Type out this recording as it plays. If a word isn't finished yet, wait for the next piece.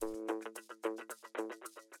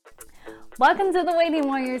Welcome to the Waiting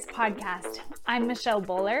Warriors podcast. I'm Michelle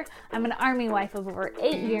Bowler. I'm an Army wife of over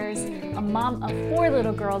 8 years, a mom of 4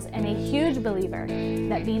 little girls, and a huge believer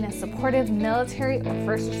that being a supportive military or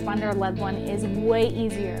first responder loved one is way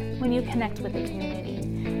easier when you connect with the community.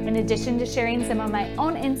 In addition to sharing some of my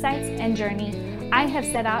own insights and journey, I have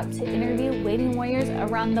set out to interview waiting warriors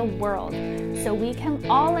around the world so we can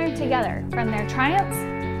all learn together from their triumphs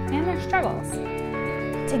and their struggles.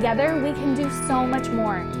 Together, we can do so much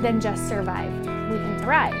more than just survive. We can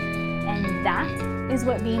thrive. And that is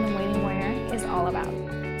what being a waiting warrior is all about.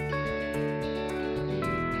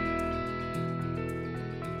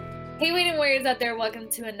 Hey, waiting warriors out there. Welcome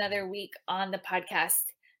to another week on the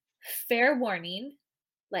podcast. Fair warning,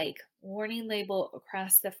 like warning label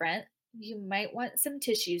across the front. You might want some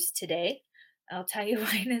tissues today. I'll tell you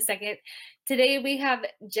why in a second. Today, we have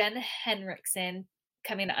Jenn Henriksen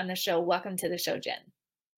coming on the show. Welcome to the show, Jenn.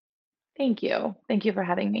 Thank you. Thank you for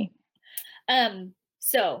having me.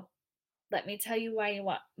 So let me tell you why you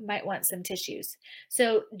might want some tissues.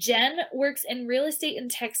 So Jenn works in real estate in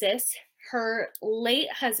Texas. Her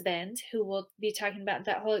late husband, who we'll be talking about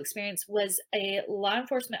that whole experience, was a law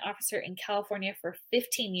enforcement officer in California for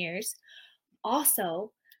 15 years.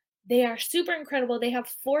 Also, they are super incredible. They have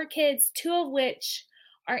 4 kids, 2 of which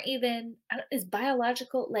aren't even is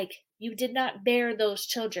biological. Like, you did not bear those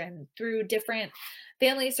children through different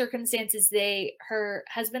family circumstances. Her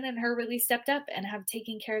husband and her really stepped up and have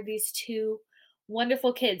taken care of these 2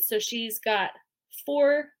 wonderful kids. So she's got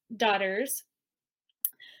 4 daughters.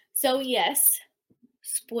 So yes,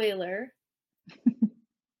 spoiler,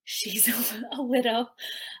 she's a widow.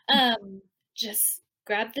 Just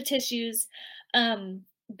grab the tissues.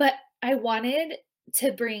 But I wanted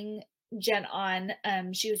to bring Jenn on.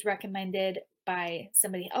 She was recommended by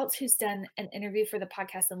somebody else who's done an interview for the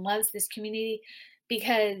podcast and loves this community,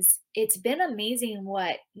 because it's been amazing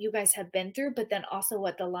what you guys have been through, but then also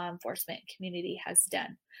what the law enforcement community has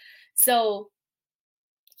done. So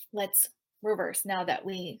let's reverse now that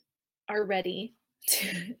we are ready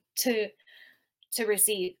to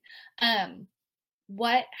receive.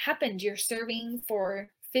 What happened? You're serving for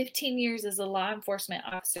 15 years as a law enforcement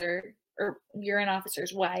officer, or you're an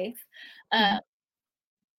officer's wife.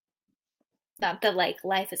 Not that like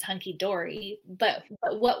life is hunky-dory, but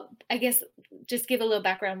what, I guess, just give a little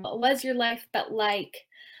background. What was your life but like,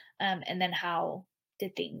 and then how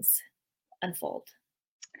did things unfold?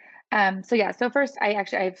 So first I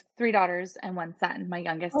have 3 daughters and 1 son. My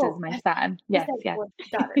youngest is my son. Yes. Daughters,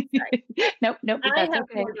 sorry. Nope, I that's have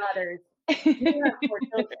okay. 4 daughters. You have 4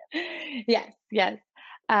 children. Yes.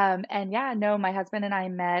 My husband and I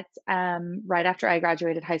met right after I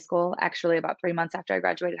graduated high school, actually about 3 months after I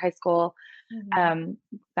graduated high school.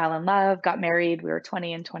 Fell in love, got married. We were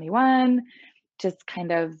 20 and 21. Just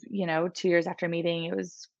kind of, 2 years after meeting, it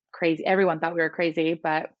was crazy. Everyone thought we were crazy,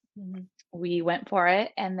 but we went for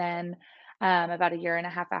it. And then about a year and a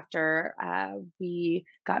half after we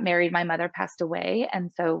got married, my mother passed away. And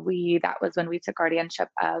so that was when we took guardianship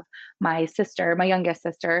of my sister, my youngest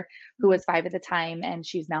sister, who was 5 at the time. And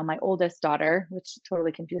she's now my oldest daughter, which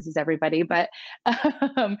totally confuses everybody. But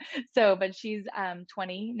but she's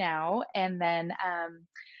 20 now. And then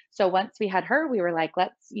so once we had her, we were like,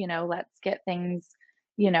 let's get things,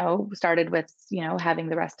 started with, having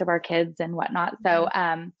the rest of our kids and whatnot. So,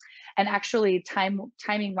 and actually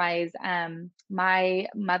timing wise, my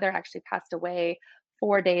mother actually passed away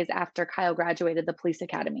 4 days after Kyle graduated the police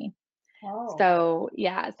academy. Oh. So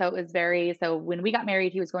it was so when we got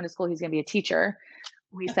married, he was going to school, he was going to be a teacher.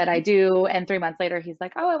 We said, I do. And 3 months later, he's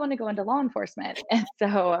like, oh, I want to go into law enforcement. And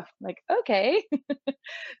so like, okay.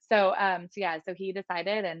 So he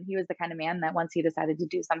decided, and he was the kind of man that once he decided to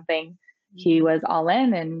do something, he was all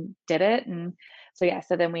in and did it. And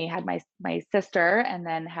so then we had my sister, and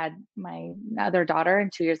then had my other daughter,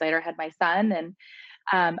 and 2 years later had my son.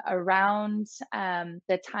 And around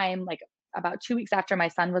the time, like about 2 weeks after my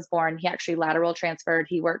son was born, he actually lateral transferred.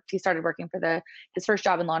 He started working for his first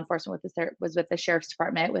job in law enforcement was with the sheriff's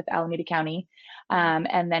department with Alameda County.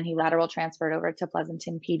 And then he lateral transferred over to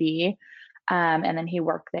Pleasanton PD. And then he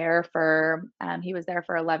worked there he was there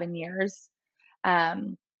for 11 years.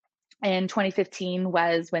 In 2015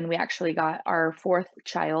 was when we actually got our 4th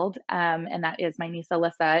child. And that is my niece,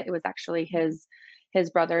 Alyssa. It was actually his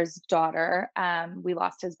brother's daughter. We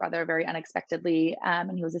lost his brother very unexpectedly,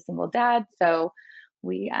 and he was a single dad. So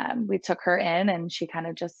we took her in, and she kind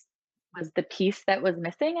of just was the piece that was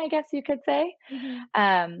missing, I guess you could say.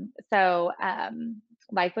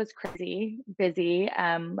 Life was crazy, busy.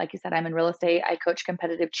 Like you said, I'm in real estate. I coach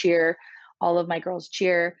competitive cheer. All of my girls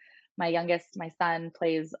cheer. My youngest, my son,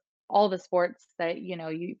 plays all the sports that,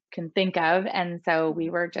 you can think of. And so we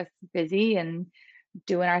Mhm. were just busy and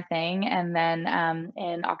doing our thing. And then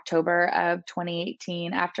in October of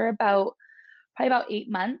 2018, after about probably about 8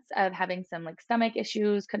 months of having some like stomach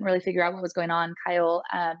issues, couldn't really figure out what was going on, Kyle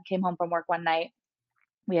came home from work one night.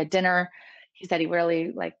 We had dinner. He said he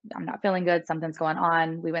really like, I'm not feeling good. Something's going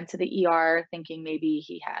on. We went to the ER thinking maybe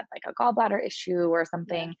he had like a gallbladder issue or Yeah.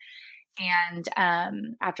 something. And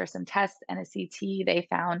after some tests and a CT, they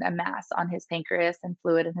found a mass on his pancreas and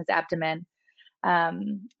fluid in his abdomen.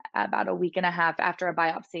 About a week and a half after a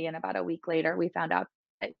biopsy, and about a week later, we found out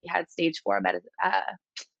that he had stage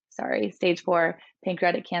four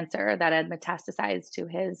pancreatic cancer that had metastasized to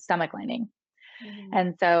his stomach lining. Mhm.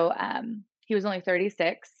 And so he was only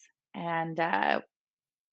 36, and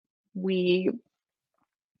we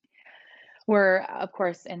were, of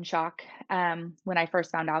course, in shock when I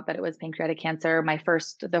first found out that it was pancreatic cancer.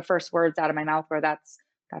 The first words out of my mouth were, "That's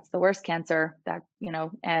the worst cancer."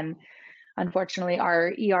 And unfortunately,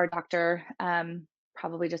 our ER doctor,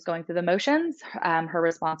 probably just going through the motions, her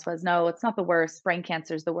response was, "No, it's not the worst. Brain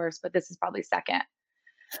cancer is the worst, but this is probably second."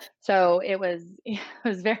 So it was, it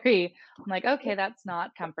was very. I'm like, okay, that's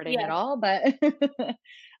not comforting at Yeah. all. But,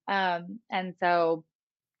 and so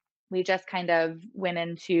we just kind of went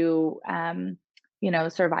into,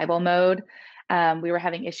 survival mode. We were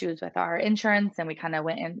having issues with our insurance, and we kind of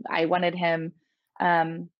went in. I wanted him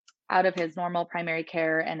um, out of his normal primary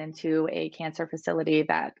care and into a cancer facility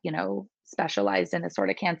that, specialized in this sort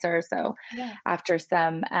of cancer. So Yeah. after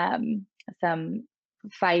some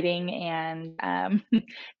fighting and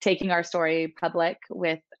taking our story public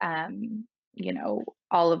with,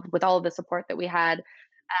 all of the support that we had,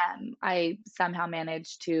 I somehow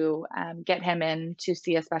managed to get him in to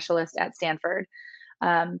see a specialist at Stanford.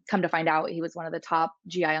 Come to find out, he was one of the top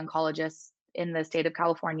GI oncologists in the state of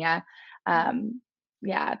California. Wow. Um,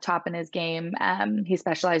 yeah, top in his game. He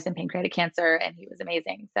specialized in pancreatic cancer, and he was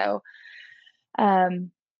amazing. So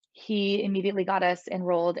um, he immediately got us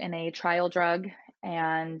enrolled in a trial drug,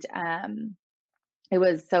 and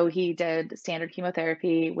he did standard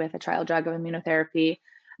chemotherapy with a trial drug of immunotherapy.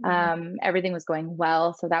 Mhm. Everything was going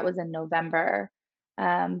well. So that was in November.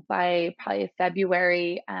 By probably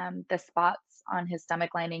February, the spots on his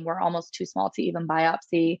stomach lining were almost too small to even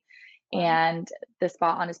biopsy. Wow. And the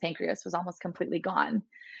spot on his pancreas was almost completely gone.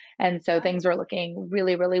 And so Wow. things were looking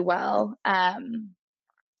really, really well. And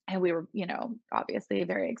we were, obviously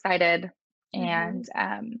very excited. And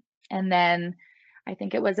Mhm. and then I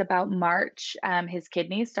think it was about March, his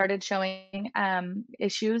kidneys started showing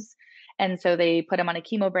issues, and so they put him on a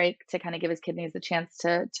chemo break to kind of give his kidneys a chance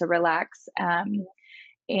to relax.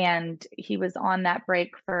 And he was on that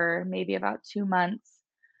break for maybe about 2 months.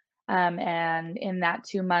 And in that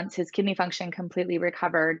 2 months, his kidney function completely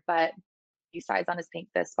recovered, but the spot on his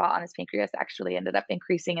pancreas actually ended up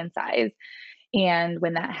increasing in size. And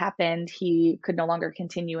when that happened, he could no longer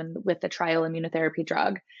continue with the trial immunotherapy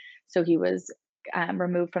drug. So he was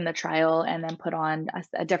removed from the trial and then put on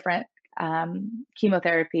a different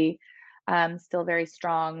chemotherapy, still very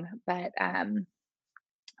strong, but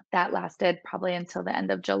that lasted probably until the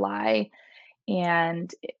end of July.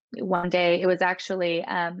 And one day, it was actually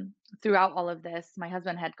throughout all of this, my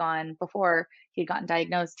husband had gone before he had gotten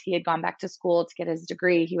diagnosed, he had gone back to school to get his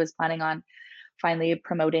degree. He was planning on finally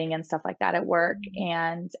promoting and stuff like that at work.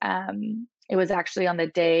 Mhm. And it was actually on the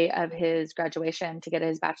day of his graduation to get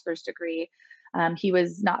his bachelor's degree. He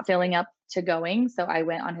was not feeling up to going, so I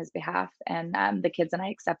went on his behalf, and the kids and I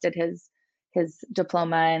accepted his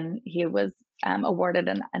diploma, and he was awarded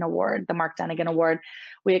an award, the Mark Dunnigan Award.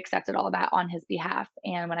 We accepted all of that on his behalf.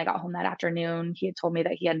 And when I got home that afternoon, he had told me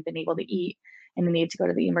that he hadn't been able to eat and he needed to go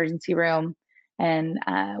to the emergency room. And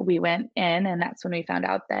we went in, and that's when we found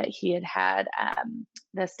out that he had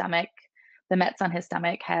the stomach, the Mets on his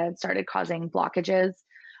stomach had started causing blockages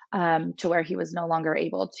to where he was no longer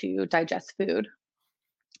able to digest food.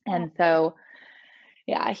 Oh, And so,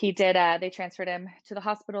 yeah, he did. They transferred him to the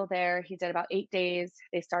hospital there. He did about 8 days.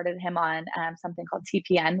 They started him on something called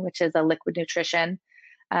TPN, which is a liquid nutrition.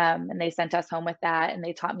 And they sent us home with that, and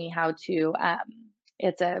they taught me how to.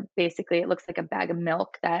 Basically, it looks like a bag of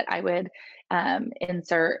milk that I would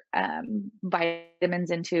insert vitamins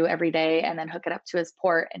into every day, and then hook it up to his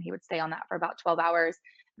port, and he would stay on that for about 12 hours.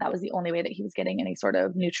 That was the only way that he was getting any sort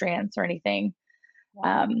of nutrients or anything.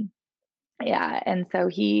 wow. Um, yeah, and so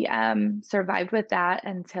he survived with that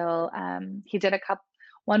until he did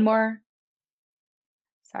one more.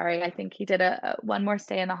 Sorry, I think he did one more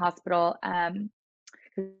stay in the hospital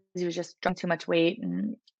because he was just drawing too much weight,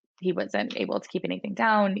 and he wasn't able to keep anything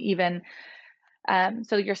down. Even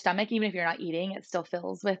So your stomach, even if you're not eating, it still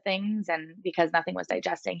fills with things. And because nothing was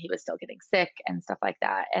digesting, he was still getting sick and stuff like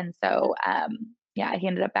that. And Yeah. so, yeah, he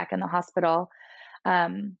ended up back in the hospital.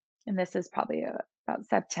 And this is probably about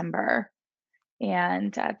September.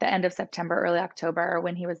 And at the end of September, early October,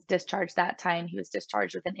 when he was discharged that time, he was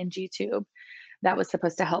discharged with an NG tube that was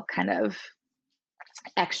supposed to help kind of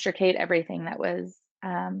extricate everything that was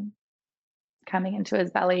coming into his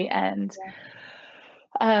belly. And Yeah.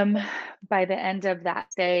 um, by the end of that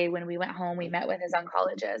day, when we went home, we met with his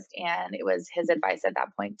oncologist, and it was his advice at that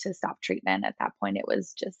point to stop treatment. At that point, it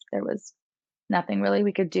was just, there was nothing really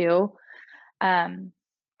we could do. Um,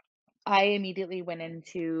 I immediately went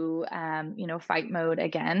into, fight mode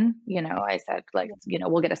again. I said, like, Yeah.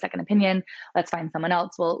 we'll get a second opinion. Let's find someone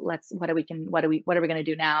else. Well, what are we going to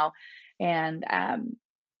do now? And,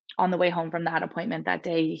 on the way home from that appointment that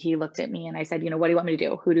day, he looked at me and I said, what do you want me to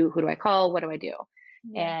do? Who do I call? What do I do?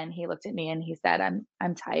 Yeah. And he looked at me and he said,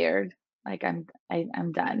 I'm tired. Like I'm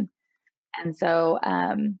done. And so,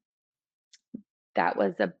 that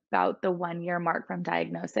was about the 1 year mark from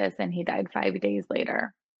diagnosis, and he died 5 days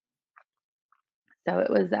later. So it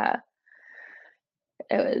was,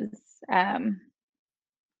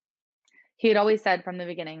 he had always said from the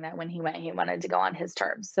beginning that when he went, he wanted to go on his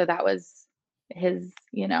terms. So that was his,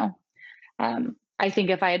 I think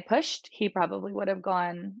if I had pushed, he probably would have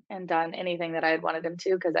gone and done anything that I had wanted him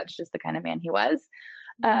to, because that's just the kind of man he was.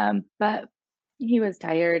 But he was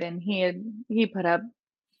tired, and he put up,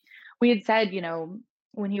 we had said,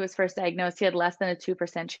 when he was first diagnosed, he had less than a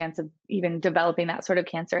 2% chance of even developing that sort of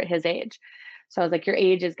cancer at his age. So I was like, your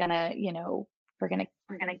age is gonna, we're gonna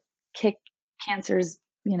kick cancer's,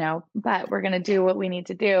 but we're gonna do what we need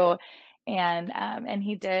to do. And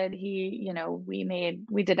he did.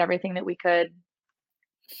 We did everything that we could,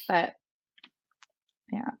 but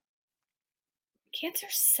yeah, Cancer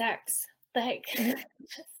sucks. Like, it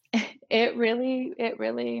it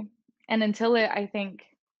really, and until it, I think,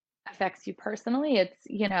 affects you personally, it's,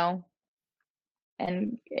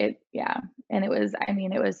 and it yeah, and it was, I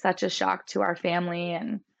mean, it was such a shock to our family.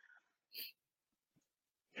 And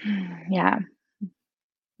yeah,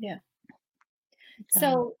 yeah. so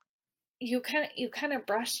So you kind of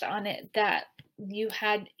brushed on it that you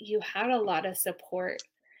had a lot of support,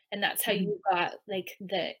 and that's how mhm, you got like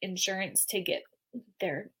the insurance to get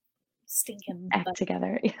their stinking act butt.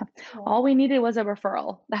 together. Yeah, Yeah. all we needed was a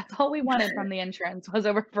referral. That's all we wanted from the insurance, was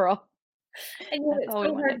a referral. And yet That's it's all we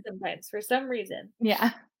so hard wanted. sometimes for some reason.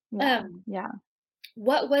 Yeah, yeah, Um, yeah.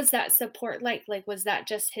 what was that support like? Like, was that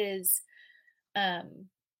just his um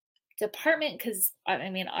department? Because I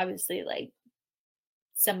mean, obviously, like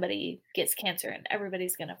somebody gets cancer and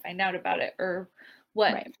everybody's gonna find out about it, or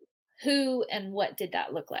what Right. who and what did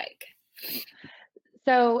that look like?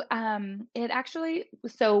 So,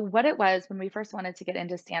 what it was when we first wanted to get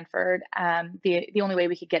into Stanford, the only way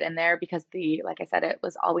we could get in there, because like I said, it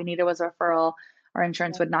was all we needed was a referral. Our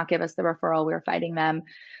insurance Yeah, would not give us the referral. We were fighting them.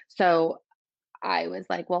 So I was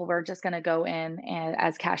like, well, we're just going to go in and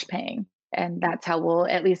as cash paying. And that's how we'll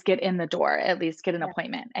at least get in the door, at least get an yeah,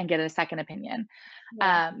 appointment and get a second opinion.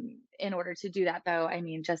 yeah. In order to do that, though, I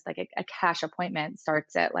mean, just like a cash appointment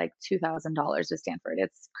starts at like $2,000 to Stanford.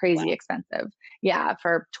 It's crazy Wow. expensive. Yeah,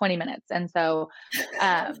 for 20 minutes. And so,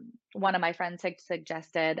 one of my friends had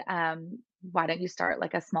suggested, why don't you start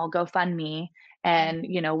like a small GoFundMe, Mm,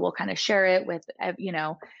 and, we'll kind of share it with,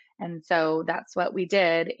 and so that's what we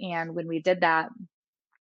did. And when we did that,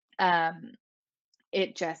 um,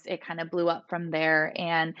 it kind of blew up from there.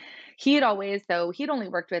 And he'd only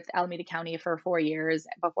worked with Alameda County for 4 years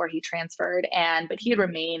before he transferred, but he had mhm.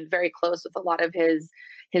 remained very close with a lot of his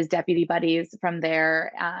deputy buddies from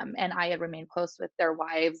there. And I had remained close with their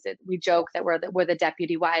wives. We joke that we're the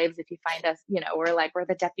deputy wives. If you find us, we're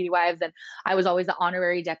the deputy wives. And I was always the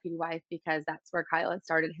honorary deputy wife, because that's where Kyle had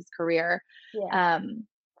started his career. Yeah, Um,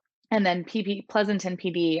 and then Pleasanton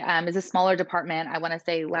PD, is a smaller department. I want to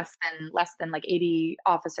say less than like 80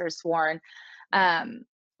 officers sworn. yeah, Um,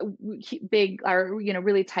 Big, or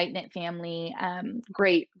really tight knit family.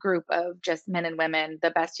 Great group of just men and women,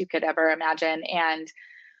 the best you could ever imagine. And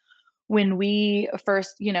when we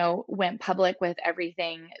first, went public with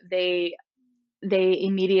everything, they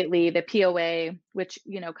immediately, the POA, which,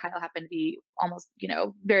 Kyle happened to be almost,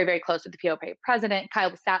 very, very close with the POA president.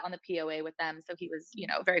 Kyle sat on the POA with them. So he was,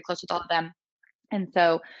 very close with all of them. And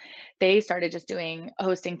so they started just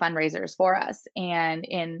hosting fundraisers for us, and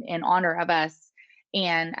in honor of us.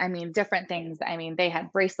 And I mean, different things. I mean, they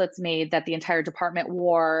had bracelets made that the entire department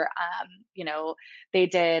wore. They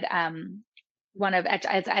did. one of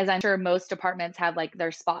as I'm sure most departments have, like,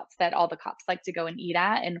 their spots that all the cops like to go and eat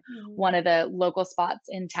at, and Mhm. one of the local spots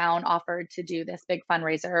in town offered to do this big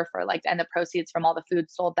fundraiser for, like, and the proceeds from all the food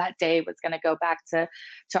sold that day was gonna go back to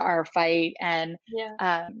our fight, and,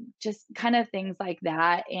 Yeah. just kind of things like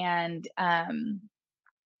that, and,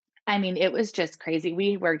 I mean, it was just crazy.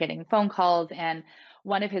 We were getting phone calls, and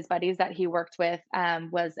one of his buddies that he worked with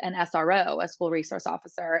was an SRO, a school resource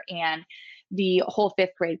officer, and the whole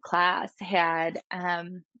fifth grade class had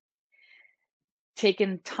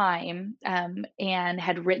taken time and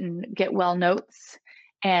had written get well notes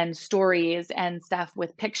and stories and stuff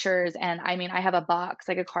with pictures. And I mean, I have a box,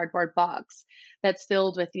 like a cardboard box, that's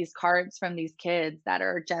filled with these cards from these kids that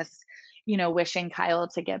are just, wishing Kyle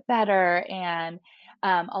to get better. And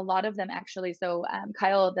a lot of them actually, so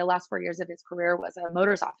Kyle, the last 4 years of his career, was a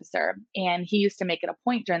motors officer. And he used to make it a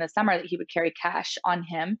point during the summer that he would carry cash on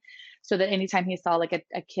him, so that anytime he saw like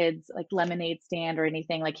a kid's like lemonade stand or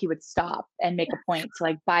anything, like he would stop and make a point to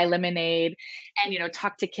like buy lemonade and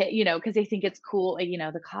talk to kid, because they think it's cool,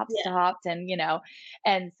 the cop Yeah. stopped, and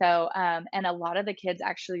and so and a lot of the kids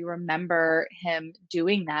actually remember him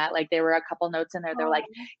doing that. Like there were a couple notes in there, they're like,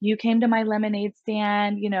 Oh, you came to my lemonade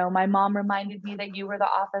stand, my mom reminded me that you were the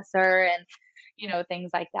officer, and things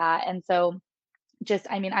like that. And so just,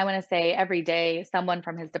 I mean, I want to say every day someone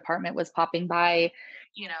from his department was popping by,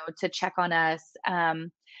 to check on us.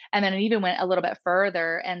 And then it even went a little bit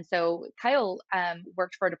further. And so Kyle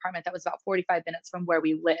worked for a department that was about 45 minutes from where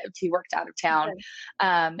we lived. He worked out of town.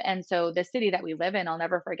 okay. And so the city that we live in, I'll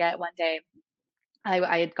never forget one day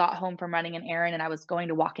I had got home from running an errand, and I was going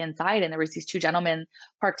to walk inside, and there was these two gentlemen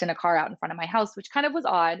parked in a car out in front of my house, which kind of was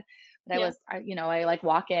odd. But Yeah. I like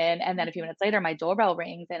walk in, and then a few Mhm. minutes later, my doorbell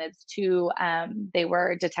rings, and it's two. They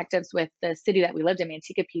were detectives with the city that we lived in,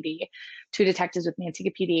 Manteca PD, two detectives with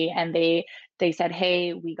Manteca PD, and they said,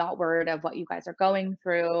 "Hey, we got word of what you guys are going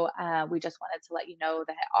through. We just wanted to let you know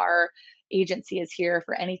that our agency is here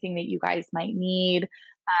for anything that you guys might need.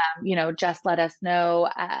 Just let us know.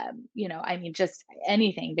 I mean, just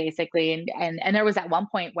anything basically." And there was at one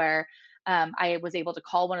point where I was able to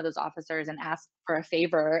call one of those officers and ask for a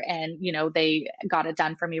favor, and they got it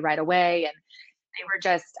done for me right away. And they were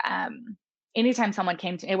just anytime someone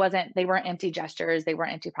came to, they weren't empty gestures, they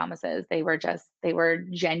weren't empty promises. They were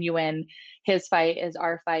genuine. His fight is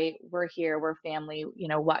our fight. We're here. We're family.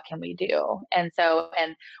 What can we do? And so,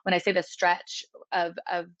 and when I say the stretch of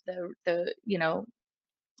the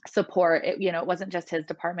support, it wasn't just his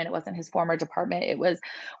department, it wasn't his former department, it was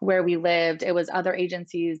where we lived, it was other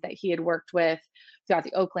agencies that he had worked with throughout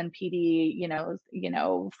the Oakland PD,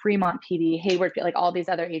 Fremont PD, Hayward, like all these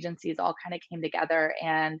other agencies all kind of came together,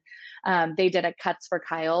 and they did a cuts for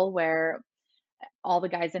Kyle where all the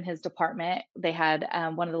guys in his department, they had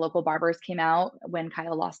one of the local barbers came out when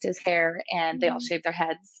Kyle lost his hair, and they all Mhm. shaved their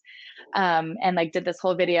heads, and like did this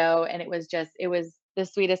whole video, and it was the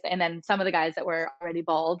sweetest. And then some of the guys that were already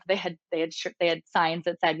bald, they had signs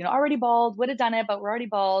that said, already bald, would have done it, but we're already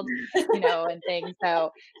bald, and things.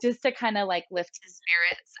 So just to kind of like lift his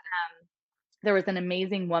spirits. There was an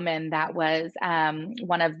amazing woman that was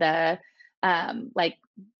one of the like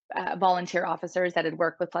volunteer officers that had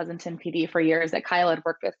worked with Pleasanton PD for years, that Kyle had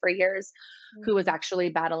worked with for years, who was Mhm. actually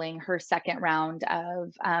battling her second round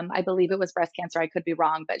of, I believe it was breast cancer. I could be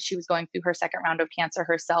wrong, but she was going through her second round of cancer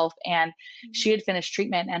herself. And she Mhm. had finished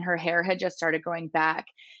treatment, and her hair had just started growing back.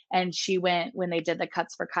 And she went, when they did the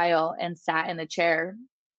cuts for Kyle, and sat in the chair.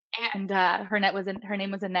 And her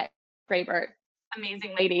name was Annette Graybert,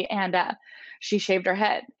 amazing lady. And she shaved her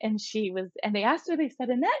head, and and they asked her, they said,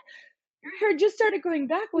 Annette, your hair just started growing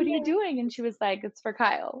back. What are you Yeah. doing? And she was like, it's for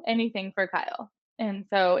Kyle, anything for Kyle. And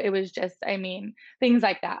so it was just, I mean, things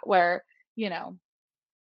like that where, you know,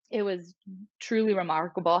 it was truly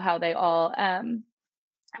remarkable how they all, I'm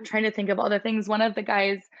trying to think of other things. One of the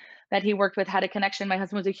guys that he worked with had a connection. My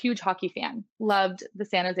husband was a huge hockey fan, loved the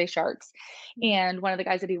San Jose Sharks. Mhm. And one of the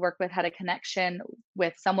guys that he worked with had a connection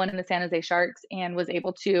with someone in the San Jose Sharks, and was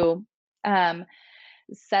able to um,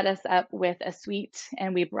 set us up with a suite.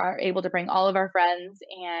 And we were able to bring all of our friends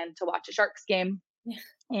and to watch a Sharks game. Yeah.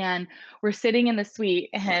 And we're sitting in the suite,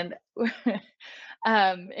 and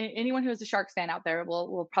anyone who is a Sharks fan out there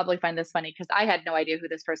will probably find this funny, because I had no idea who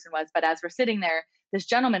this person was. But as we're sitting there, this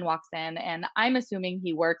gentleman walks in, and I'm assuming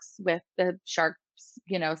he works with the Sharks,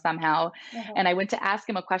 somehow. Uh-huh. And I went to ask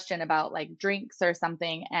him a question about like drinks or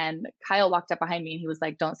something, and Kyle walked up behind me, and he was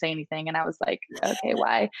like, "Don't say anything." And I was like, "Okay,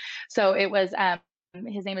 why?" So it was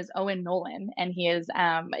his name is Owen Nolan, and he is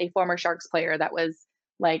a former Sharks player that was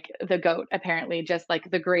like the goat, apparently, just like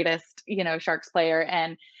the greatest, Sharks player.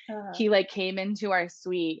 And Uh-huh. he like came into our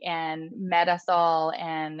suite and met us all,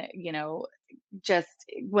 and just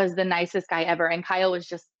was the nicest guy ever, and Kyle was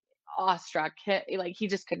just awestruck. Like, he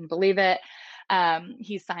just couldn't believe it.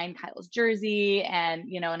 He signed Kyle's jersey, and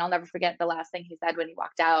and I'll never forget the last thing he said when he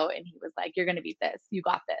walked out, and he was like, "You're gonna beat this. You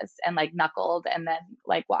got this," and like knuckled, and then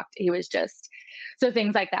like walked. He was just so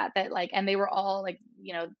things like that. That like, and they were all like,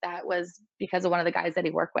 that was because of one of the guys that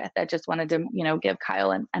he worked with that just wanted to, give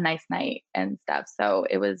Kyle a nice night and stuff. So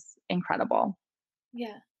it was incredible.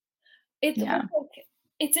 Yeah. It's Yeah. almost like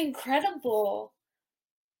it's incredible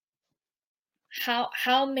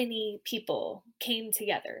how many people came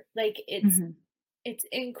together. Like, Hmm. it's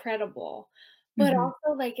incredible. But Hmm.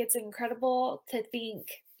 also, like, it's incredible to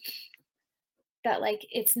think that, like,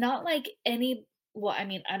 it's not like any well, I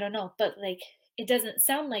mean, I don't know, but, like, it doesn't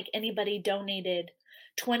sound like anybody donated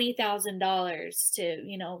 $20,000 to,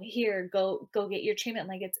 "Here, go get your treatment."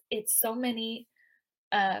 Like, it's so many,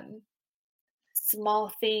 um, small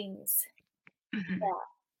things Hmm.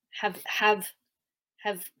 that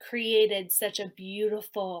have created such a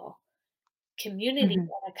beautiful community Hmm. and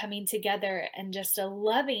a coming together and just a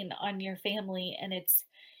loving on your family, and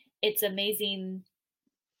it's amazing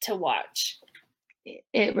to watch.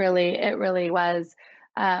 It really was.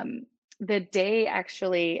 Um, the day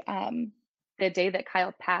actually, the day that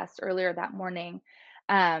Kyle passed earlier that morning,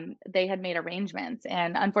 they had made arrangements,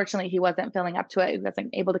 and unfortunately, he wasn't feeling up to it. He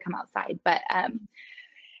wasn't able to come outside, but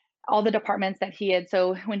all the departments that he had.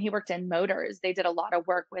 So when he worked in motors, they did a lot of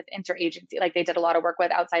work with interagency, like they did a lot of work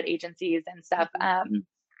with outside agencies and stuff. Mhm.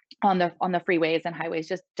 On the freeways and highways,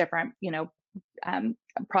 just different,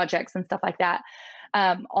 projects and stuff like that.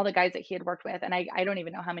 All the guys that he had worked with, and I don't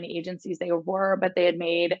even know how many agencies they were, but they had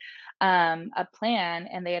made a plan,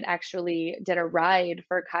 and they had actually did a ride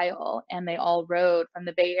for Kyle, and they all rode from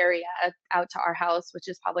the Bay Area out to our house, which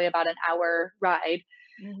is probably about an hour ride.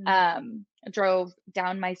 Mhm. Drove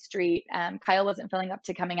down my street. Kyle wasn't feeling up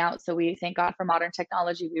to coming out, so we thank God for modern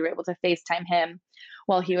technology. We were able to FaceTime him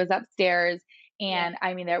while he was upstairs, Yeah. and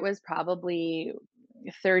I mean, there was probably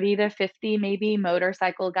 30 to 50 maybe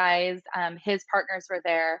motorcycle guys. His partners were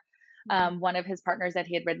there. Mhm. One of his partners that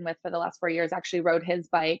he had ridden with for the last 4 years actually rode his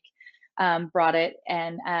bike, brought it,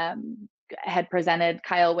 and had presented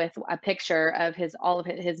Kyle with a picture of his all of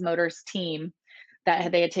his motors team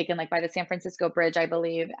that they had taken like by the San Francisco Bridge, I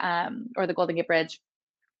believe, or the Golden Gate Bridge.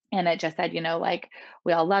 And it just said, like,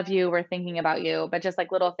 we all love you, we're thinking about you, but just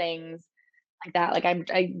like little things like that. Like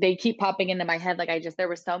they keep popping into my head. Like there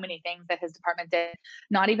were so many things that his department did,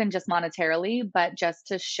 not even just monetarily, but just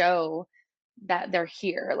to show that they're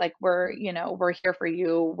here. Like we're here for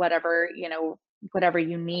you, whatever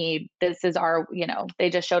you need. This is they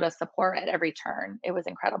just showed us support at every turn. It was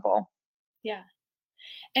incredible. Yeah.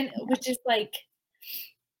 And which is like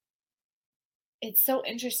it's so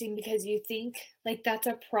interesting because you think like that's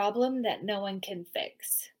a problem that no one can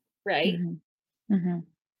fix, right? Hmm. Hmm.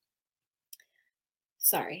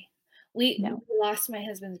 Sorry. We No. lost my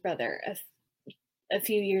husband's brother a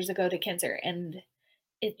few years ago to cancer, and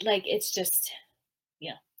it's just,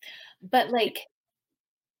 you know, but like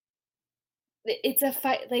it's a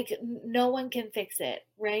fight, like no one can fix it,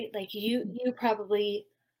 right? Like you probably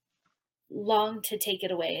long to take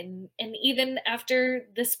it away, and even after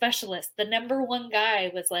the specialist, the number one guy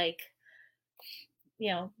was like,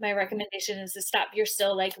 my recommendation is to stop. You're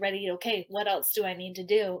still like ready. Okay, what else do I need to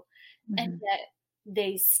do? And Hmm. yet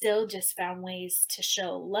they still just found ways to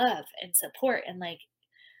show love and support and like,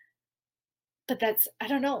 but I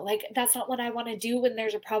don't know, like that's not what I want to do when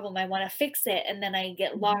there's a problem. I want to fix it. And then I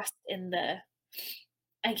get Hmm. lost in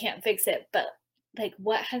I can't fix it. But like,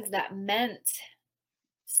 what has that meant?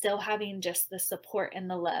 Still having just the support and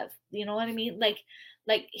the love. You know what I mean? Like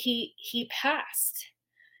he passed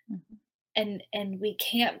and we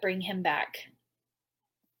can't bring him back.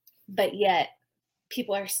 But yet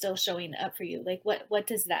people are still showing up for you. Like what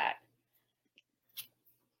does that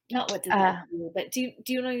not what does that Uh, do, but do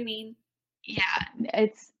you know what I mean? yeah,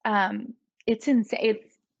 it's insane.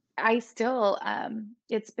 I still,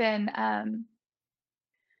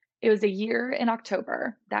 it was a year in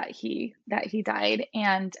October that he died,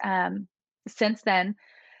 and since then,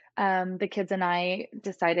 the kids and I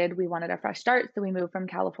decided we wanted a fresh start, so we moved from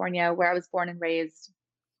California, where I was born and raised,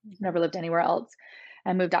 Mhm. never lived anywhere else,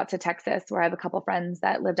 and moved out to Texas, where I have a couple friends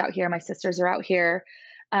that lived out here. My sisters are out here.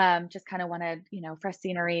 Just kind of wanted, fresh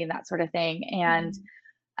scenery and that sort of thing. And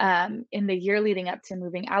Mhm. in the year leading up to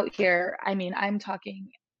moving out here, I mean, I'm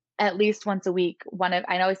talking at least once a week.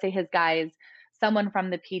 I always say his guys, someone from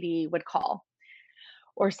the PD would call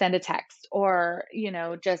or send a text or,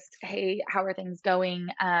 just, hey, how are things going?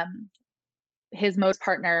 His most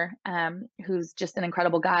partner, who's just an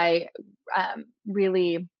incredible guy,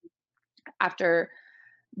 really, after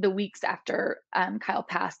the weeks after Kyle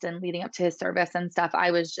passed and leading up to his service and stuff,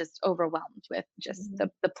 I was just overwhelmed with just Mhm.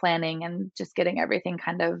 the planning and just getting everything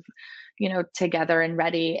kind of, together and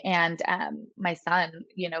ready. And my son,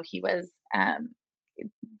 he was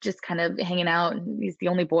just kind of hanging out, and he's the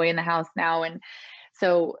only boy in the house now. And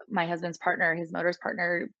so my husband's partner, his motors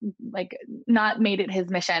partner, like, not made it his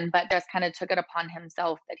mission, but just kind of took it upon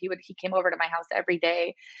himself that he came over to my house every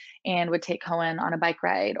day and would take Cohen on a bike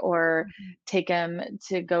ride, or Mhm. take him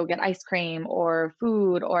to go get ice cream or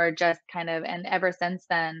food, or just kind of. And ever since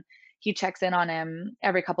then, he checks in on him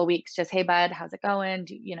every couple weeks, just, hey bud, how's it going?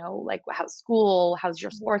 Like, how's school? How's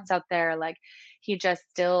your Yeah. sports out there? Like, he just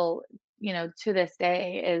still, to this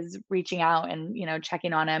day, is reaching out and,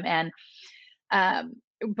 checking on him. And um,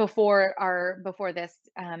 before this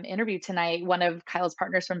interview tonight, one of Kyle's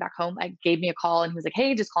partners from back home like gave me a call, and he was like,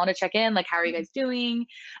 "Hey, just calling to check in. Like, how are you Mhm. guys doing?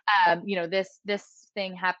 This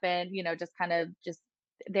thing happened. Just kind of just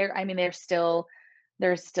they're. I mean, they're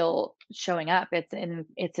still showing up.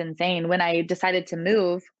 It's insane. When I decided to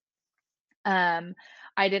move, um,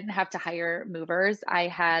 I didn't have to hire movers. I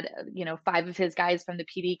had, five of his guys from the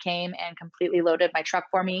PD came and completely loaded my truck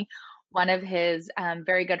for me. One of his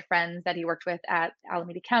very good friends that he worked with at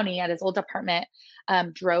Alameda County at his old department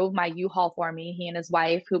drove my U-Haul for me. He and his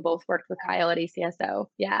wife, who both worked with Kyle at ACSO,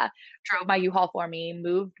 yeah, drove my U-Haul for me,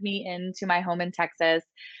 moved me into my home in Texas.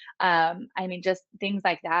 I mean, just things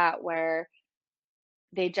like that where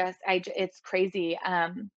it's crazy.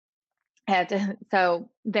 And so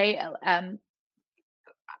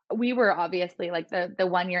we were obviously, like, the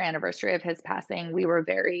 1 year anniversary of his passing. We were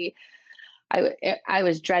very, I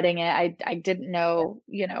was dreading it. I didn't know,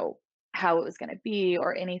 how it was going to be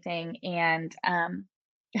or anything. And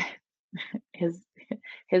his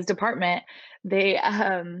his department, they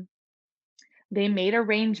they made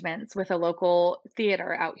arrangements with a local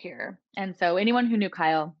theater out here. And so anyone who knew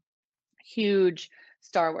Kyle, huge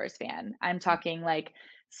Star Wars fan. I'm talking like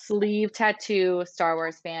sleeve tattoo Star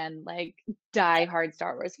Wars fan, like die-hard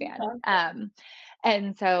Star Wars fan. Okay.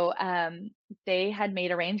 And so they had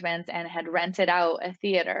made arrangements and had rented out a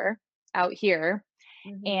theater out here,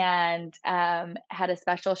 Mhm. and had a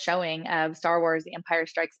special showing of Star Wars The Empire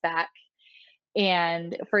Strikes Back.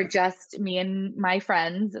 And for just me and my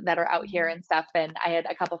friends that are out here Mhm. and stuff, and I had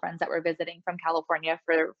a couple friends that were visiting from California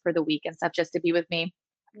for the week and stuff, just to be with me.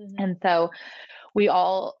 Mhm. And so we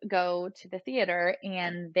all go to the theater,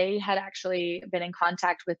 and they had actually been in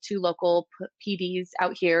contact with two local PDs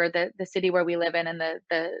out here, the city where we live in, and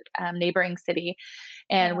the neighboring city.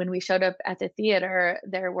 And Yeah. when we showed up at the theater,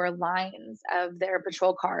 there were lines of their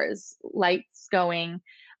patrol cars, lights going.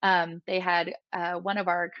 They had one of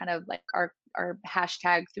our kind of like our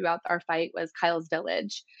hashtag throughout our fight was Kyle's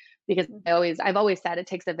Village, because Mhm. I've always said it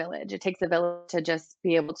takes a village. It takes a village to just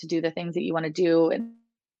be able to do the things that you want to do. And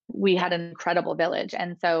we Yeah. had an incredible village.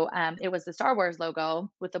 And so it was the Star Wars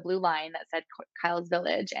logo with the blue line that said Kyle's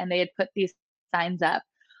Village. And they had put these signs up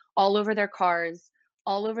all over their cars,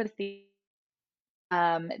 all over the theater.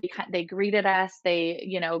 They greeted us. They,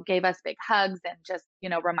 gave us big hugs and just,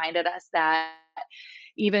 reminded us that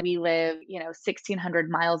even we live, 1,600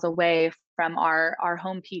 miles away from our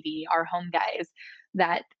home PD, our home guys,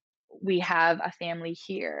 that we have a family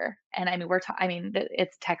here. And I mean,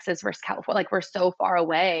 it's Texas versus California. Like, we're so far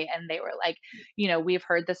away. And they were like, we've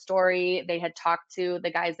heard the story. They had talked to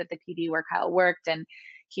the guys at the PD where Kyle worked, and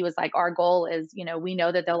he was like, our goal is, we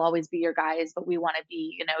know that they'll always be your guys, but we want to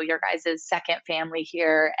be, your guys' second family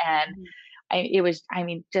here. And Mhm. I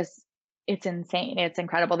mean, just, it's insane. It's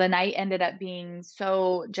incredible. The night ended up being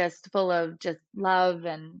so just full of just love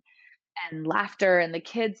and laughter, and the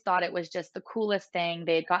kids thought it was just the coolest thing.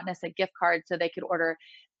 They had gotten us a gift card so they could order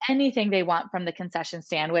anything they want from the concession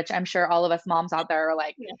stand, which I'm sure all of us moms out there are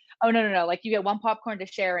like, Yeah. "Oh, no, no, no, like, you get one popcorn to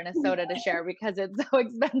share and a soda to share because it's so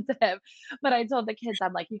expensive." But I told the kids,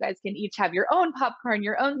 I'm like, "You guys can each have your own popcorn,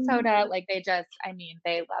 your own soda." Mhm. Like, I mean,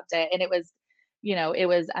 they loved it. And it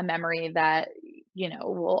was a memory that,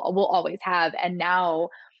 we'll always have. And now,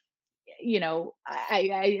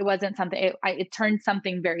 it wasn't something. It turned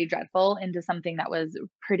something very dreadful into something that was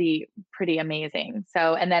pretty amazing.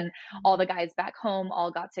 So, and then all Mhm. the guys back home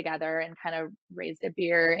all got together and kind of raised a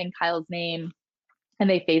beer in Kyle's name, and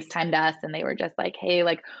they FaceTimed us, and they were just like, "Hey,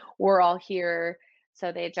 like, we're all here."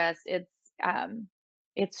 So um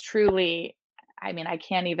it's truly, I mean, I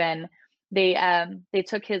can't even. They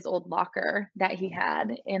took his old locker that he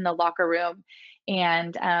had in the locker room,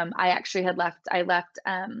 and I left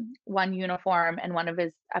one uniform and one of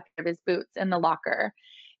his a pair of his boots in the locker.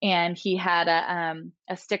 and he had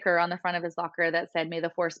a sticker on the front of his locker that said, "May the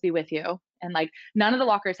force be with you." And like none of the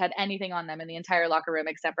lockers had anything on them in the entire locker room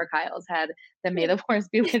except for Kyle's had the "May the force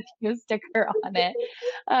be with you" sticker on it.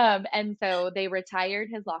 And so they retired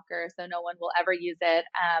his locker, so no one will ever use it.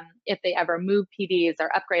 If they ever move PDs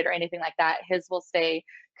or upgrade or anything like that, his will stay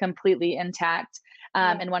completely intact.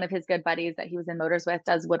 Yeah, And one of his good buddies that he was in motors with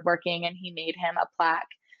does woodworking, and he made him a plaque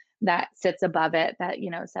that sits above it that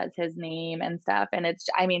says his name and stuff. And it's,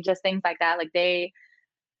 I mean, just things like that. Like they,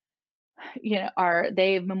 are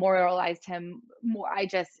they've memorialized him more. I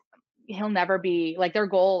just He'll never be like, their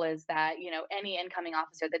goal is that any incoming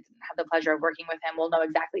officer that didn't have the pleasure of working with him will know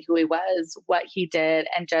exactly who he was, what he did,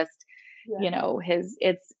 and just yeah, his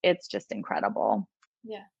it's just incredible.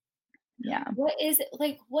 yeah. Yeah. What is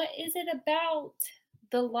it about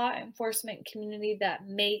the law enforcement community that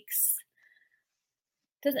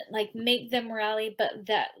doesn't like make them rally, but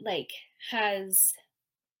that like has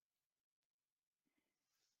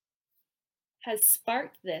has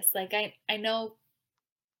sparked this? Like I know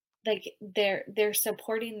like they're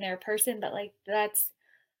supporting their person, but like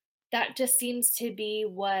that just seems to be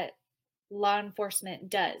what law enforcement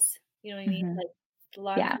does. You know what I mean? Hmm. Like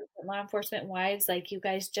Yeah. law enforcement wives, like you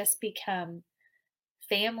guys just become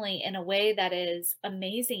family in a way that is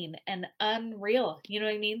amazing and unreal. You know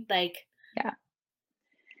what I mean? Like Yeah.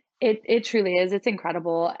 It truly is. It's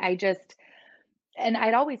incredible. And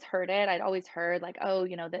I'd always heard it. I'd always heard like, oh,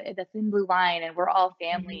 the thin blue line and we're all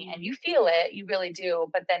family. And you feel it, you really do.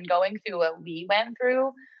 But then going through what we went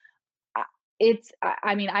through, I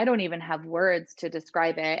I mean, I don't even have words to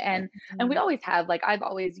describe it. And we Mhm. always have, like,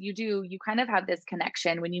 you kind of have this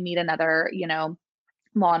connection when you meet another,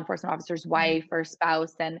 law enforcement officer's Mhm. wife or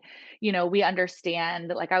spouse. And we understand,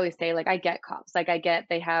 like I always say, like, I get cops, like I get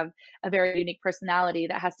they have a very unique personality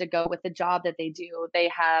that has to go with the job that they do. They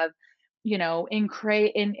have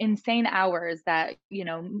in insane hours that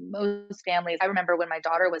most families. I remember when my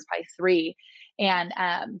daughter was probably 3, and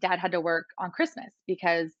dad had to work on Christmas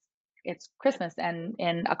because it's Christmas, and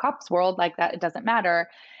in a cop's world like that, it doesn't matter.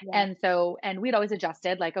 Yeah. And we'd always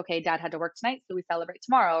adjusted, like, okay, dad had to work tonight, so we celebrate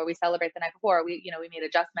tomorrow, or we celebrate the night before. We made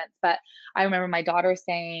adjustments. But I remember my daughter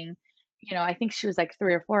saying, I think she was like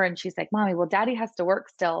 3 or 4, and she's like, "Mommy, well, daddy has to work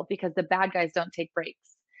still because the bad guys don't take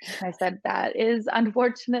breaks." And I said, "That is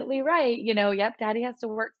unfortunately right. Yep, daddy has to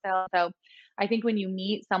work still." So I think when you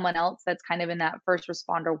meet someone else that's kind of in that first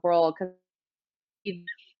responder world, because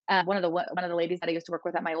one of the ladies that I used to work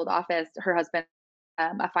with at my old office, her husband,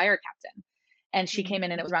 a fire captain, and she came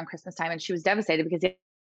in, and Mhm. it was around Christmas time, and she was devastated because it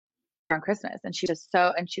was around Christmas, and she was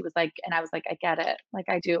like, and I was like, I get it, like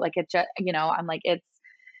I do, like it just, I'm like it's,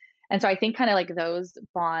 and so I think kind of like those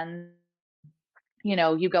bonds.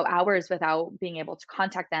 You go hours without being able to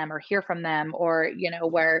contact them or hear from them, or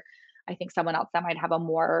where I think someone else that might have a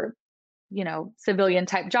more civilian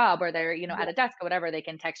type job where they're, Yeah. at a desk or whatever, they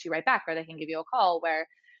can text you right back or they can give you a call where,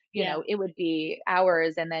 Yeah. it would be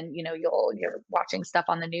hours. And then, you're watching stuff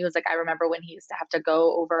on the news. Like I remember when he used to have to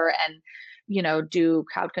go over and, do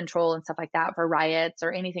crowd control and stuff like that for riots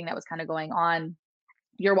or anything that was kind of going on.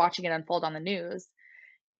 You're watching it unfold on the news,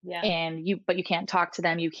 Yeah. and but you can't talk to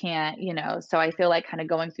them. You can't, so I feel like kind of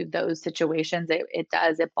going through those situations,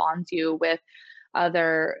 it bonds you with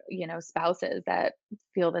other, spouses that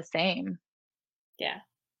feel the same. Yeah.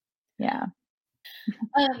 Yeah.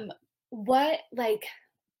 Um, what like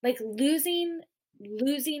losing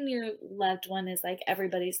your loved one is like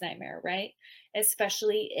everybody's nightmare, right?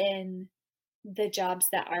 Especially in the jobs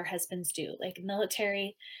that our husbands do, like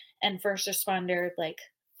military and first responder, like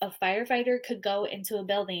a firefighter could go into a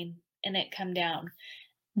building and it come down.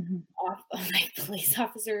 Mhm. Off like police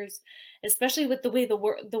officers, especially with the way the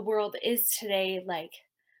world is today, like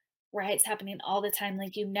riots happening all the time,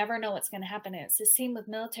 like you never know what's going to happen. And it's the same with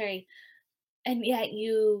military, and yet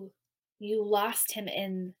you lost him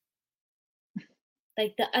in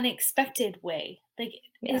like the unexpected way. Like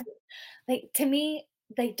Yeah. is like to me,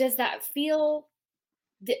 like does that feel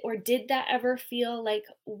or did that ever feel like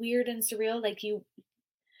weird and surreal? Like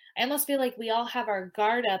I almost feel like we all have our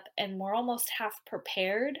guard up and we're almost half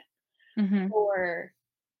prepared Mhm. for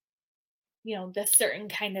the certain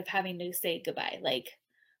kind of having to say goodbye. Like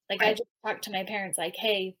I Right. just talked to my parents like,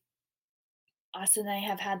 "Hey, Austin and I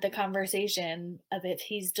have had the conversation of if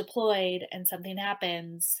he's deployed and something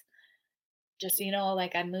happens, just so you know,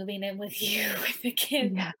 like I'm moving in with you with the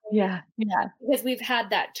kids." Yeah. Yeah. Yeah. Because we've had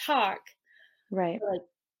that talk. Right. Like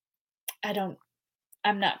I don't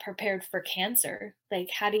I'm not prepared for cancer.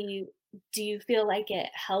 Like how do you feel like it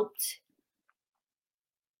helped?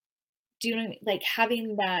 Do you know what I mean? Like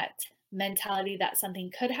having that mentality that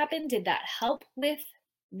something could happen, did that help with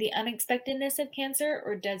the unexpectedness of cancer,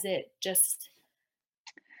 or does it just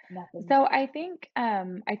nothing? So I think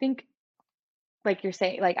like you're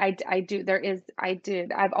saying, like I do,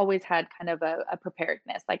 I've always had kind of a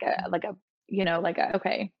preparedness, like a, like a,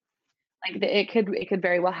 okay, like it could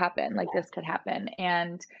very well happen, like this could happen.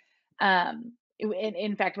 And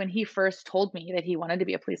in fact, when he first told me that he wanted to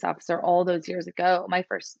be a police officer all those years ago,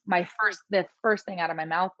 the first thing out of my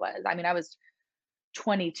mouth was, I mean, I was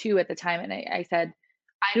 22 at the time, and I said,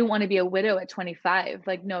 "I don't wanna be a widow at 25."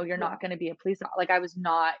 Like, "No, you're Yeah, not gonna be a police o," like, I was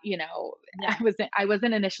not, yeah, I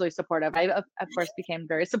wasn't initially supportive. I, of course, became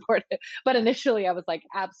very supportive, but initially, I was like,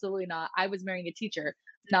 "Absolutely not." I was marrying a teacher,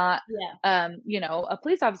 not, yeah, a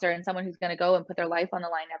police officer and someone who's gonna go and put their life on the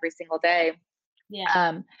line every single day. yeah,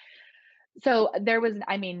 Um, so there was,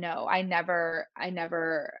 I mean, no, I never, I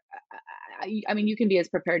mean, you can be as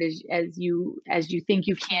prepared as you think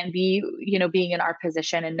you can be, being in our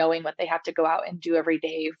position and knowing what they have to go out and do every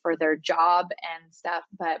day for their job and stuff.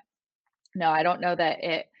 But no, I don't know that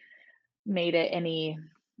it made it any.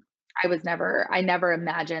 I never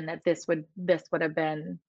imagined that this would have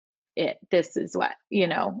been it. This is what,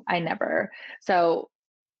 I never. So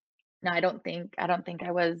no, I don't think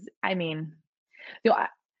I was. I mean, you know,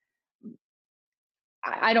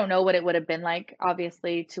 I don't know what it would have been like,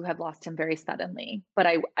 obviously, to have lost him very suddenly, but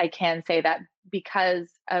I can say that because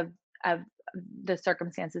of the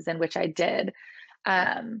circumstances in which I did,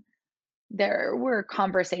 um, there were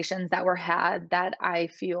conversations that were had that I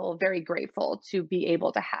feel very grateful to be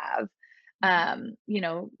able to have. mhm,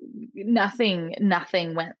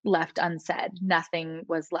 Nothing went left unsaid. Nothing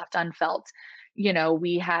was left unfelt.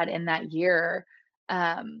 We had in that year,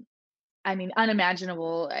 um, I mean,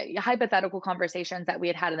 unimaginable, hypothetical conversations that we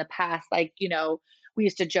had had in the past. Like, we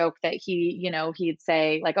used to joke that he'd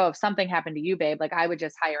say, like, "Oh, if something happened to you, babe, like I would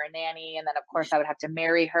just hire a nanny, and then of course I would have to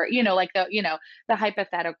marry her." Like the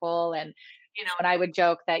hypothetical, and I would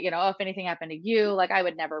joke that, "Oh, if anything happened to you, like I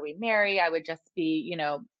would never remarry. I would just be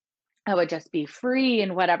free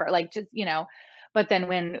and whatever." Like, just. But then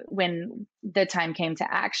when the time came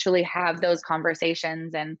to actually have those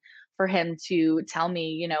conversations, and for him to tell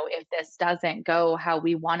me, if this doesn't go how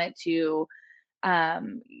we want it to,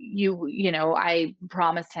 I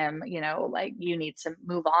promised him, like, "You need to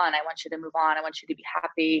move on. I want you to move on. I want you to be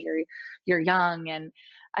happy. You're young." And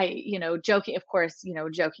I, joking, of course,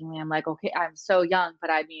 jokingly, I'm like, "Okay, I'm so young, but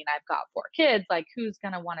I mean, I've got 4 kids. Like, who's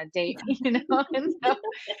gonna want to date me?" And so,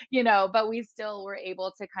 but we still were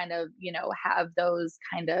able to kind of, have those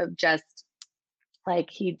kind of just, like,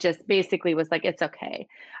 he just basically was like, "It's okay.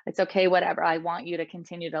 It's okay, whatever. I want you to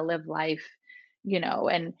continue to live life."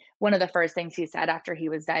 And one of the first things he said after he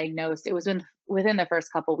was diagnosed, it was within the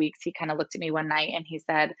first couple weeks, he kind of looked at me one night and he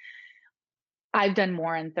said, "I've done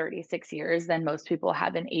more in 36 years than most people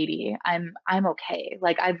have in 80. I'm okay.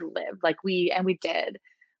 Like, I've lived. Like, we did.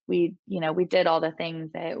 We did all the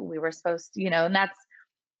things that we were supposed to, and that's,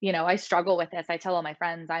 I struggle with this. I tell all my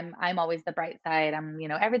friends, I'm always the bright side.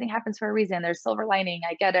 Everything happens for a reason. There's silver lining.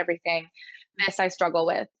 I get everything. This I struggle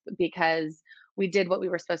with because we did what we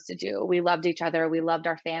were supposed to do. We loved each other. We loved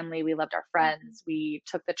our family. We loved our mhm, friends. We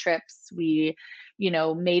took the trips. We,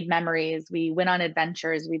 made memories. We went on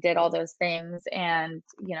adventures. We did all those things. And,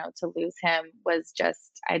 to lose him was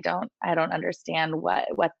just, I don't understand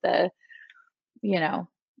what the, you know,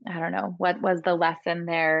 I don't know what was the lesson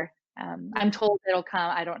there. I'm yeah, told it'll come.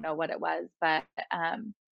 I don't know what it was, but I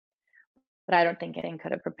don't think anything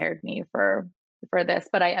could have prepared me for this.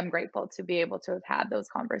 But I am grateful to be able to have had those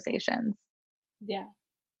conversations. yeah.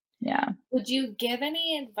 Yeah. Would you give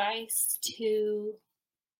any advice to,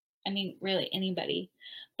 I mean, really anybody,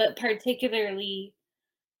 but particularly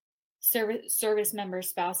service member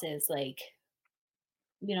spouses, like,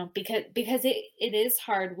 because it is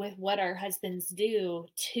hard with what our husbands do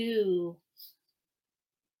to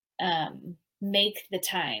make the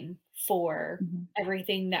time for Mhm.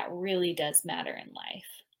 everything that really does matter in life.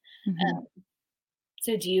 Mhm. Um,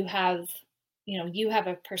 so do you have, you have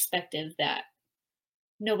a perspective that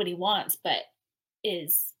nobody wants, but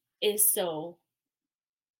is so,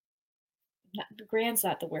 not grand's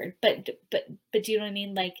not the word, but do you know what I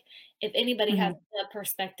mean? Like, if anybody has Mhm. a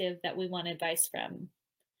perspective that we want advice from,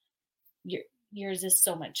 your yours is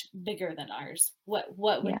so much bigger than ours. What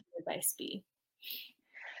would Yeah. your advice be?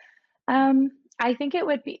 I think it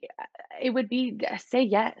would be say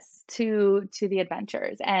yes to the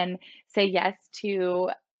adventures, and say yes to,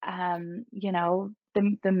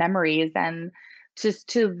 the memories, and just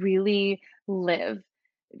to really live.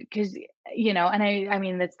 Because, and I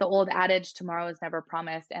mean, it's the old adage, tomorrow is never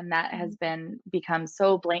promised, and that has Mhm. become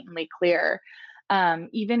so blatantly clear.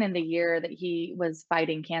 even in the year that he was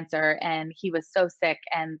fighting cancer and he was so sick,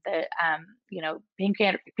 and the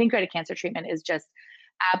pancreatic cancer treatment is just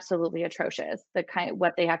absolutely atrocious, the kind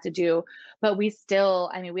what they have to do. But we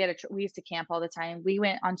still, I mean, we used to camp all the time. We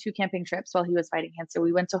went on 2 camping trips while he was fighting cancer.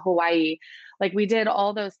 We went to Hawaii. Like, we did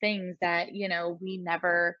all those things that, we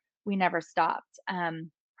never stopped.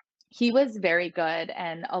 He was very good,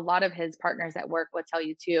 and a lot of his partners at work would tell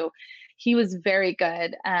you too. He was very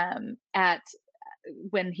good, at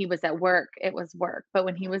when he was at work, it was work, but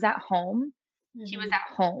when he was at home, he was Mhm.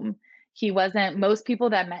 at home. He wasn't Most people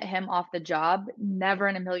that met him off the job never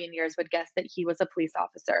in a million years would guess that he was a police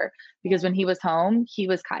officer, because when Wow. he was home, he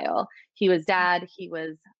was Kyle. He was dad, he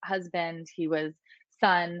was husband, he was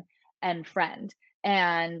son and friend.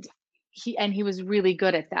 And he was really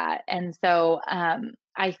good at that. And so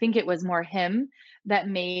I think it was more him that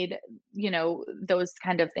made, those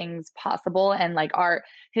kind of things possible. And like our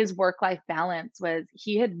his work life balance was,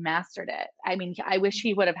 he had mastered it. I mean, I wish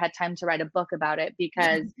he would have had time to write a book about it,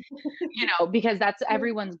 because that's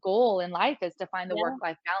everyone's goal in life, is to find the work Yeah,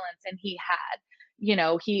 life balance, and he had. He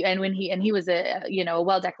was a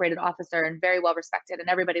well decorated officer and very well respected, and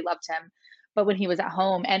everybody loved him. But when he was at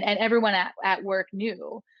home, and everyone at work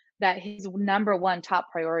knew that his number one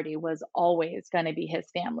top priority was always going to be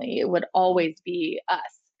his family. It would always be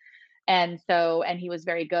us. And he was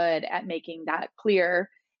very good at making that clear.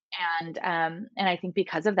 And I think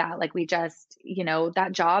because of that, like, we just,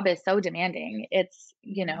 that job is so demanding. It's,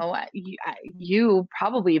 mhm, you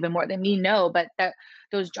probably even more than me know, but that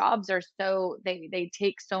those jobs are so, they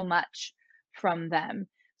take so much from them.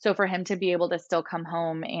 So for him to be able to still come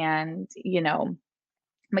home and,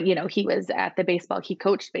 but, he was at the baseball, he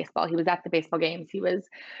coached baseball, he was at the baseball games, he was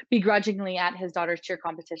begrudgingly at his daughter's cheer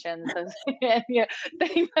competitions, those yeah,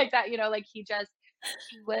 things like that, like, he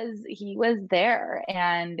was there.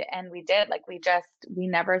 And we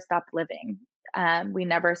never stopped living. We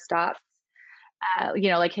never stopped,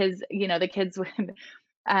 like the kids would,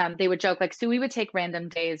 they would joke, like, so we would take random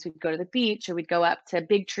days. We'd go to the beach, or we'd go up to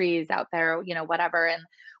big trees out there, whatever. And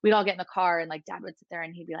we'd all get in the car, and like dad would sit there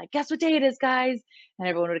and he'd be like, guess what day it is, guys? And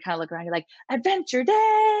everyone would kind of look around and be like, adventure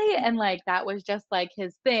day. And like, that was just like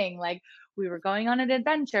his thing. Like, we were going on an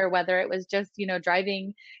adventure, whether it was just,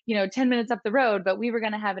 driving, 10 minutes up the road, but we were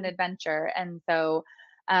going to have an adventure. And so,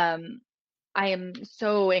 um, I am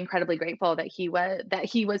so incredibly grateful that he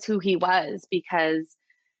was who he was, because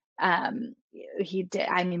he did.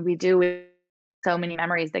 I mean, we do so many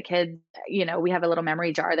memories. The kids, we have a little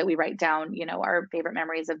memory jar that we write down, our favorite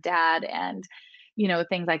memories of dad, and,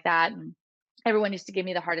 things like that. And everyone used to give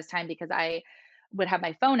me the hardest time because I would have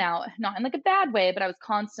my phone out, not in like a bad way, but I was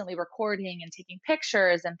constantly recording and taking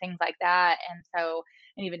pictures and things like that. And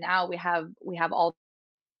even now we have all,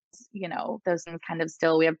 those things kind of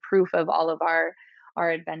still, we have proof of all of our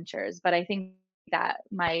adventures. But I think that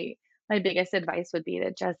my biggest advice would be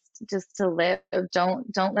to just to live.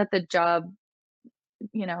 Don't let the job,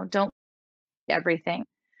 don't everything.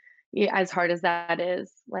 As hard as that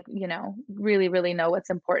is, like, really, really know what's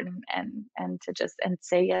important, and to just and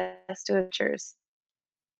say yes to adventures.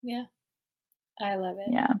 yeah, I love it.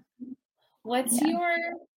 Yeah, What's yeah. your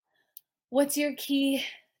what's your key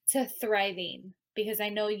to thriving? Because I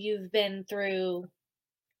know you've been through,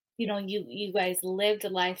 you guys lived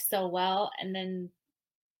life so well, and then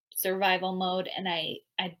survival mode, and I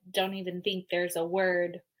don't even think there's a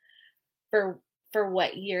word for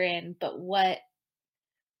what you're in, but what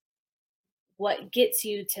gets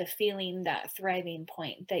you to feeling that thriving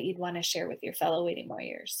point that you'd want to share with your fellow waiting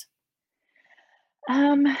warriors?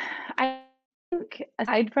 I think,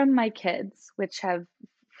 aside from my kids, which have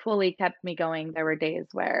fully kept me going, there were days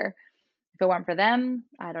where if it weren't for them,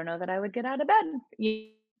 I don't know that I would get out of bed.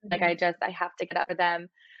 Like, Mhm. I have to get out of them.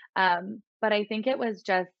 But I think it was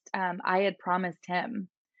just, I promised him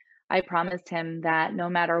that no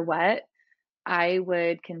matter what, I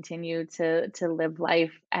would continue to live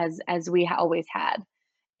life as we always had.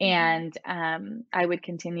 Mhm. And I would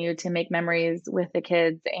continue to make memories with the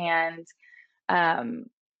kids. And um,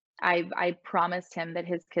 I promised him that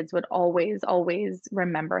his kids would always, always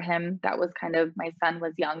remember him. That was kind of, my son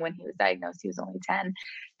was young when he was diagnosed. He was only 10.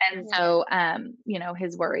 And Yeah. so,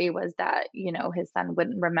 his worry was that, his son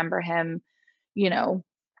wouldn't remember him, you know,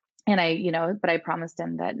 and but I promised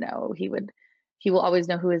him that no, he will always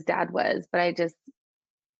know who his dad was. But I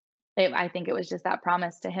think it was just that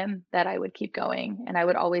promise to him that I would keep going, and I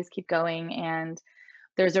would always keep going. And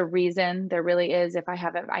there's a reason, there really is. If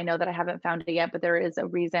I know that I haven't found it yet, but there is a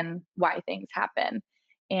reason why things happen.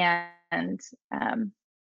 And I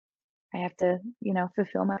have to,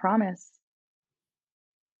 fulfill my promise.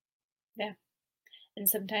 Yeah. And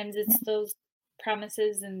sometimes Yeah. it's those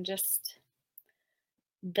promises and just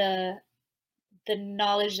the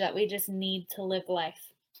knowledge that we just need to live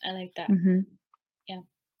life. I like that. Mhm. Yeah.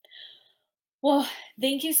 Well,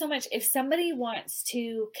 thank you so much. If somebody wants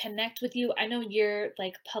to connect with you, I know you're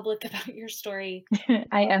like public about your story.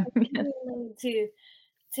 I am, yes.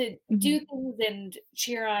 To do Mhm. things and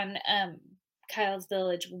cheer on Kyle's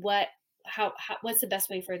Village, what's the best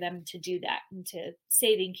way for them to do that and to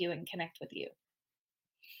say thank you and connect with you?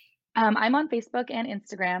 I'm on Facebook and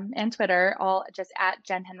Instagram and Twitter, all just at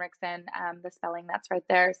Jen Henriksen, the spelling that's right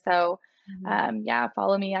there. So, Mhm. yeah,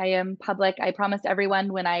 follow me. I am public. I promised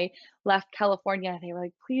everyone when I left California, they were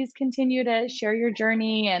like, please continue to share your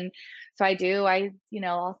journey. And so I do.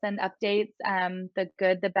 I'll send updates, the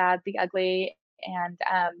good, the bad, the ugly. And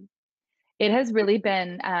it has really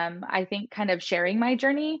been, I think, kind of sharing my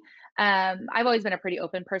journey. I've always been a pretty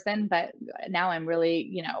open person, but now I'm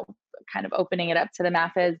really, kind of opening it up to the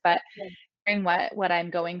masses. But Yeah. sharing what I'm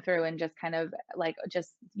going through and just kind of like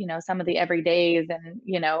just, some of the everydays and,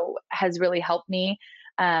 has really helped me.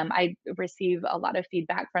 I receive a lot of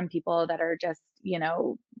feedback from people that are just,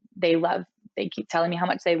 they love, they keep telling me how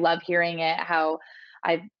much they love hearing it, how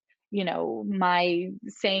I've, my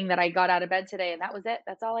saying that I got out of bed today and that was it.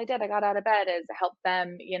 That's all I did. I got out of bed is help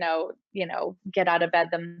them, get out of bed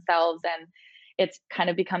themselves. And it's kind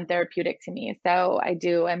of become therapeutic to me. So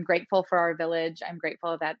I'm grateful for our village. I'm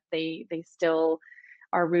grateful that they still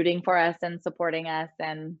are rooting for us and supporting us.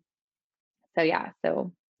 And so yeah,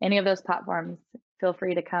 so any of those platforms, feel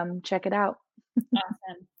free to come check it out.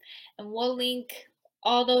 Awesome. And we'll link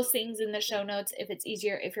all those things in the show notes if it's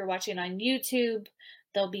easier. If you're watching on YouTube,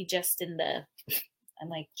 they'll be just in the I'm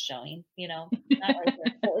like showing, not right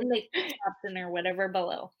there, but in like the caption or whatever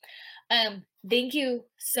below. Thank you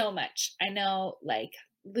so much. I know like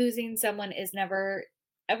losing someone is never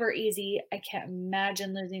ever easy. I can't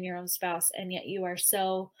imagine losing your own spouse, and yet you are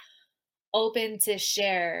so open to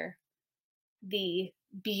share the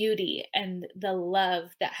beauty and the love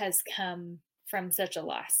that has come from such a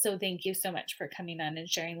loss. So thank you so much for coming on and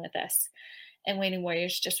sharing with us. And Waiting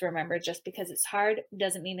Warriors, just remember, just because it's hard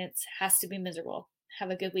doesn't mean it has to be miserable.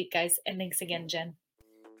 Have a good week, guys. And thanks again, Jen.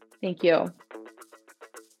 Thank you.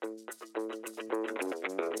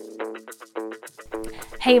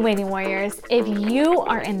 Hey, Waiting Warriors, if you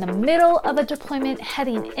are in the middle of a deployment,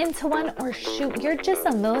 heading into one, or shoot, you're just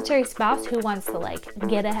a military spouse who wants to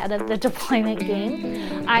get ahead of the deployment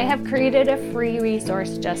game, I have created a free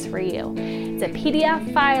resource just for you. It's a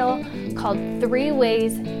PDF file called 3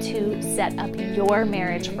 Ways to Set Up Your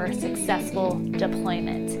Marriage for a Successful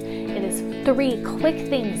Deployment. It is 3 quick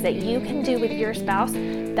things that you can do with your spouse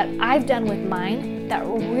that I've done with mine that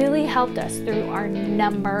really helped us through our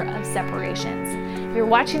number of separations. If you're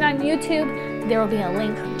watching on YouTube, there will be a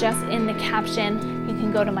link just in the caption. You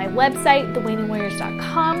can go to my website,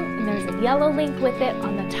 thewaitingwarriors.com, and there's a yellow link with it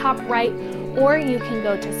on the top right, or you can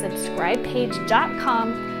go to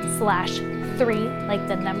subscribepage.com/3, like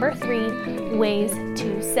the number 3, ways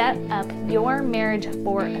to set up your marriage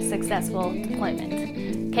for a successful deployment.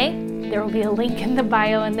 Okay? There will be a link in the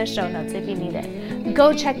bio and the show notes if you need it.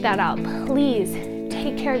 Go check that out. Please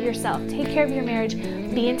take care of yourself, take care of your marriage,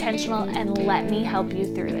 be intentional, and let me help you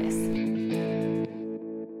through this.